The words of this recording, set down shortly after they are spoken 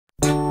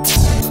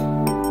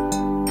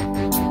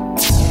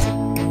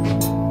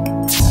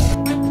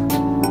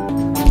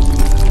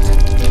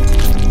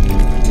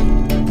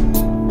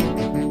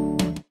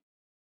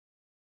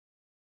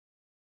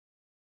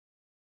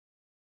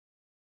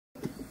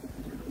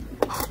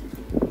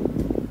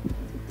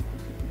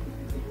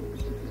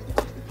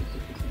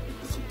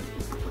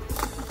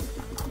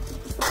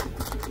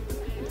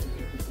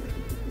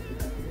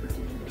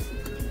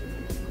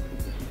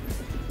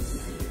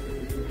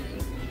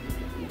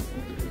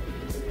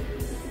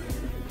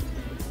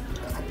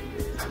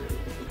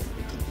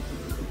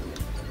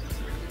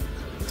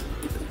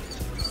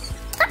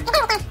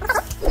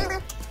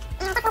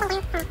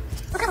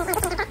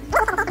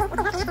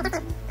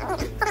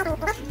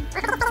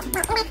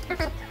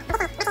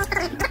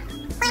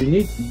you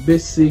need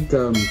basic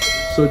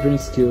soldering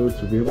skill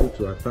to be able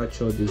to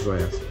attach all these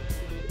wires.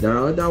 There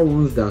are other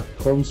ones that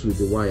comes with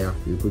the wire.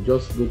 You could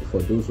just look for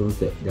those ones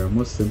that they are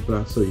more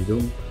simpler, so if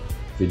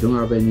you don't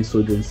have any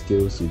soldering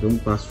skills, you don't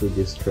pass through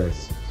this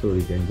stress, so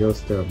you can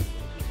just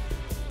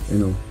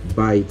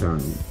buy it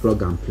and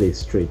plug and play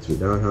straight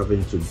without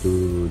having to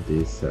do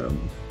this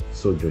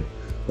soldering.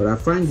 But I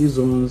find these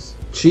ones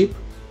cheap,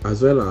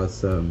 as well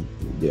as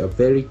they are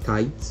very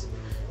tight.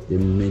 They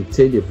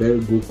maintain a very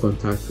good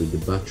contact with the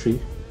battery.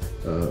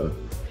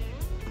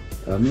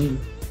 I mean,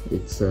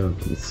 it's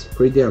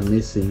pretty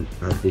amazing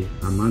at the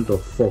amount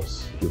of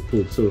force you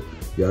put, so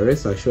you are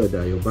rest assured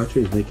that your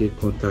battery is making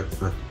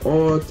contact at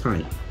all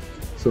time.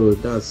 So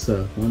that's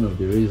one of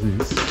the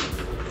reasons.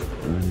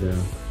 And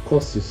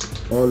cost is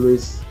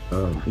always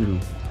a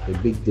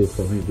big deal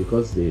for me,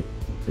 because the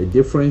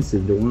difference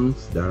in the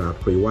ones that are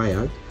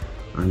pre-wired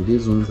and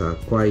these ones are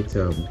quite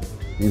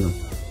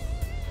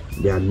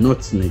they are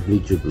not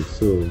negligible.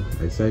 So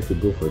I decided to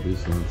go for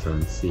these ones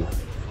and see.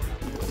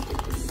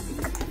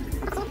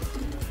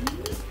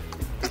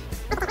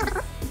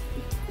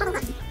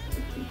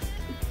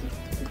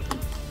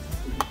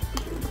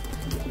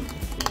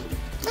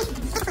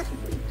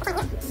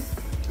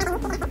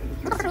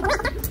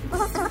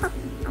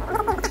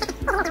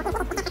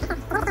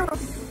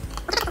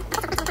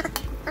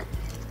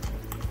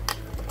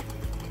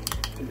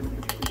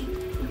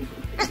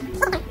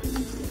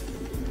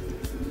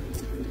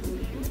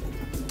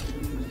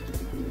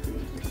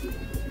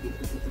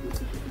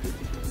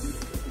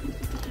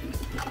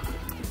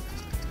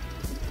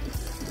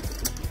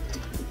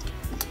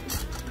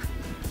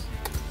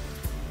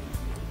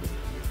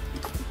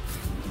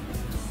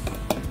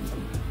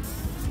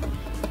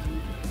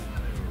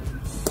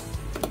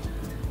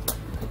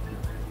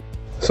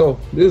 So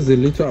this is the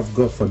little I've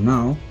got for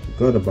now.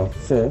 Got about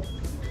 4,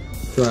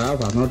 so I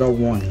have another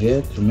one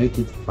here to make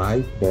it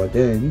 5, but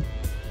then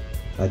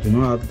I do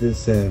not have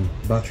this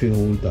battery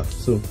holder,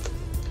 so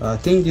I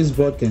think this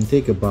board can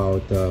take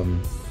about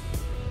 12,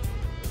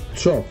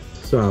 so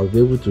I'll be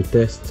able to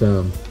test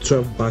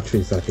 12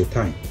 batteries at a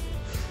time.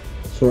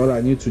 So all I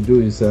need to do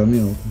is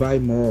buy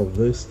more of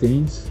those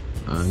things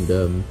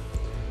and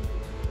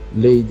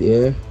lay it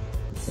here.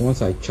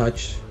 Once I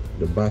charge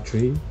the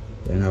battery,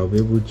 then I'll be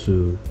able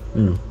to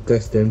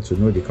test them to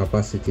know the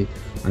capacity,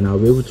 and I'll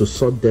be able to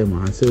sort them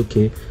and say,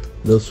 okay,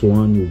 this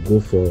one will go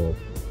for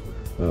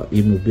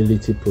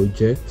e-mobility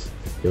project,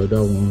 the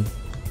other one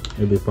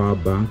maybe power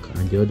bank,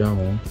 and the other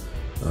one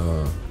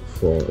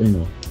for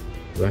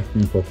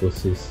lighting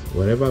purposes,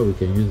 whatever we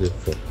can use it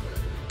for.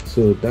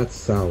 So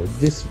that's how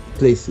this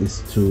place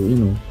is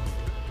to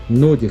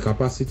know the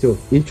capacity of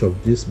each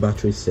of these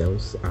battery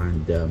cells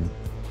and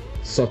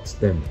sort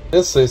them.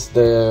 This is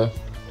the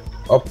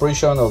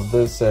operation of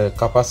this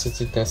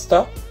capacity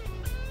tester.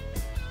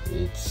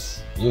 It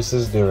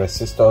uses the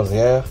resistors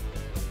here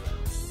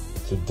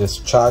to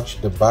discharge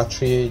the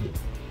battery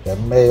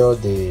and measure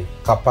the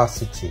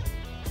capacity.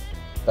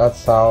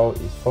 That's how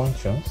it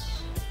functions,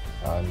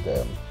 and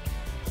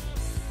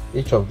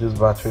each of these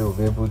batteries will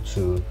be able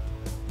to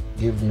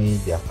give me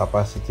their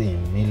capacity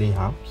in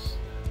milliamps,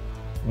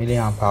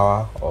 milliamp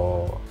hour,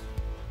 or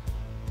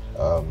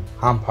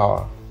amp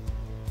hour.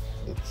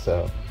 It's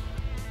a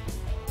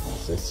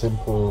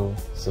simple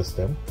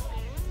system.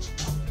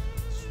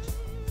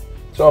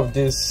 2 of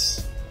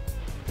these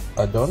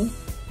are done,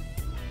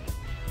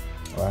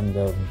 and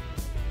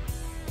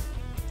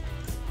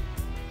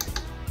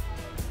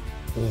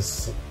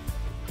this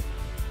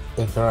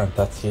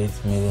 838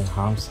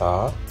 milliamps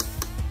hour,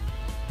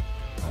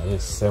 and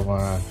this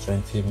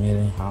 720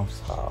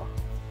 milliamps hour.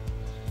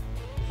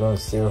 This one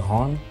is still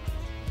on,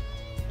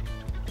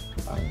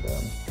 and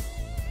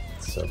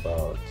it's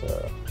about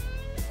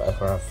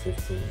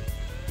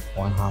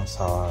 551 amps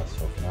hours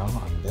as of now,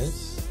 and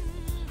this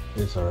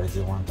is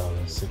already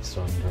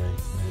 1600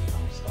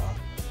 milliamps hour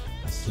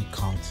and still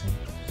counting.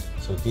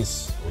 So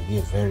this will be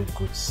a very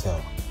good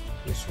cell,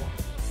 this one.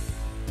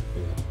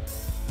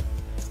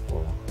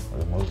 We'll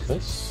remove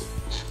this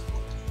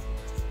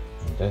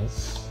and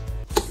this.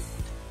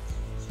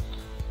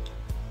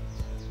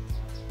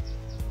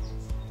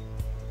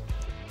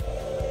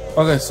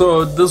 Okay,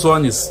 so this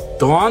one is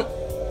done,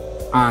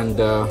 and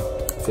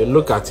if you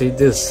look at it,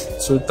 this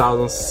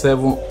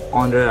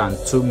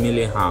 2702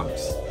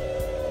 milliamps.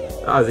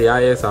 That's the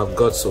highest I've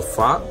got so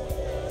far,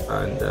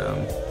 and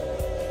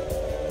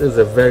this is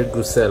a very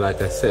good cell,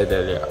 like I said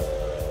earlier.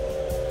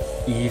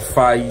 If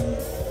I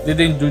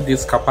didn't do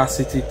this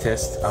capacity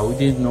test, I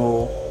wouldn't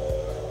know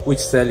which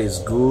cell is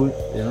good.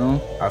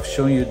 I've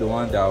shown you the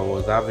one that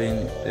was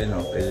having a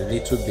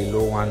little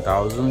below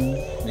 1000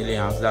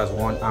 milliamps, that's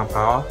 1 amp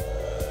hour,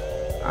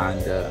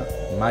 and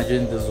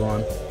imagine this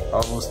one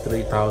almost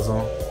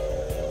 3000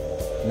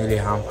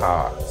 milliamp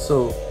hour.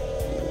 So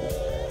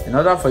in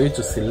order for you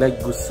to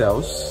select good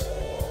cells,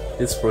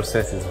 this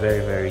process is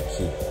very, very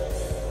key.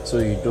 So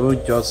you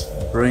don't just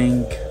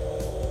bring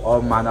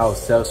all manner of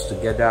cells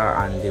together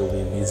and they will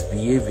be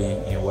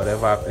misbehaving in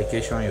whatever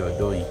application you're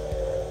doing.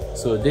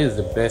 So this is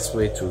the best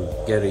way to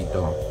get it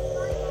done.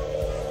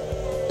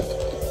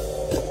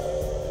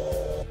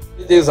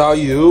 This is how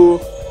you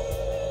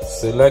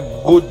select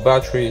good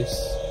batteries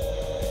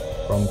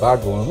from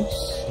bad ones,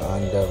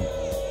 and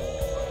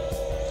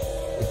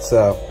it's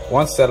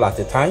one cell at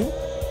a time.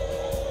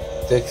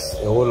 It takes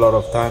a whole lot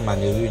of time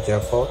and a huge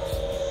effort.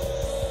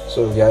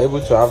 So if you are able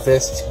to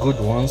harvest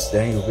good ones,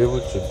 then you'll be able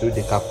to do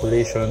the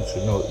calculation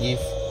to know if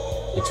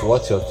it's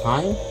worth your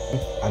time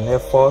and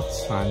effort.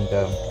 And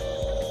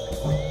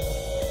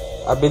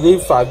I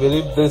believe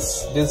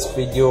this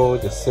video,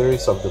 the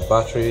series of the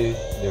battery,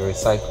 the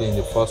recycling,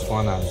 the first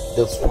one and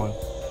this one,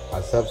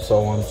 has helped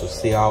someone to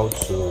see how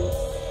to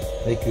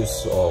make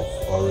use of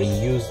or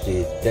reuse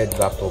the dead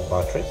laptop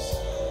batteries.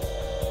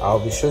 I'll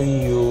be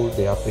showing you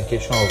the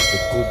application of the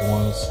good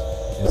ones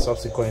in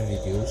subsequent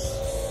videos.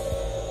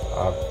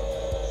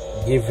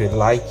 Give a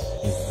like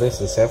if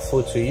this is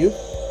helpful to you.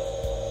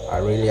 I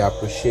really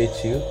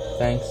appreciate you.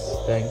 Thanks,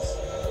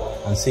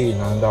 and see you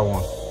in another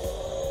one.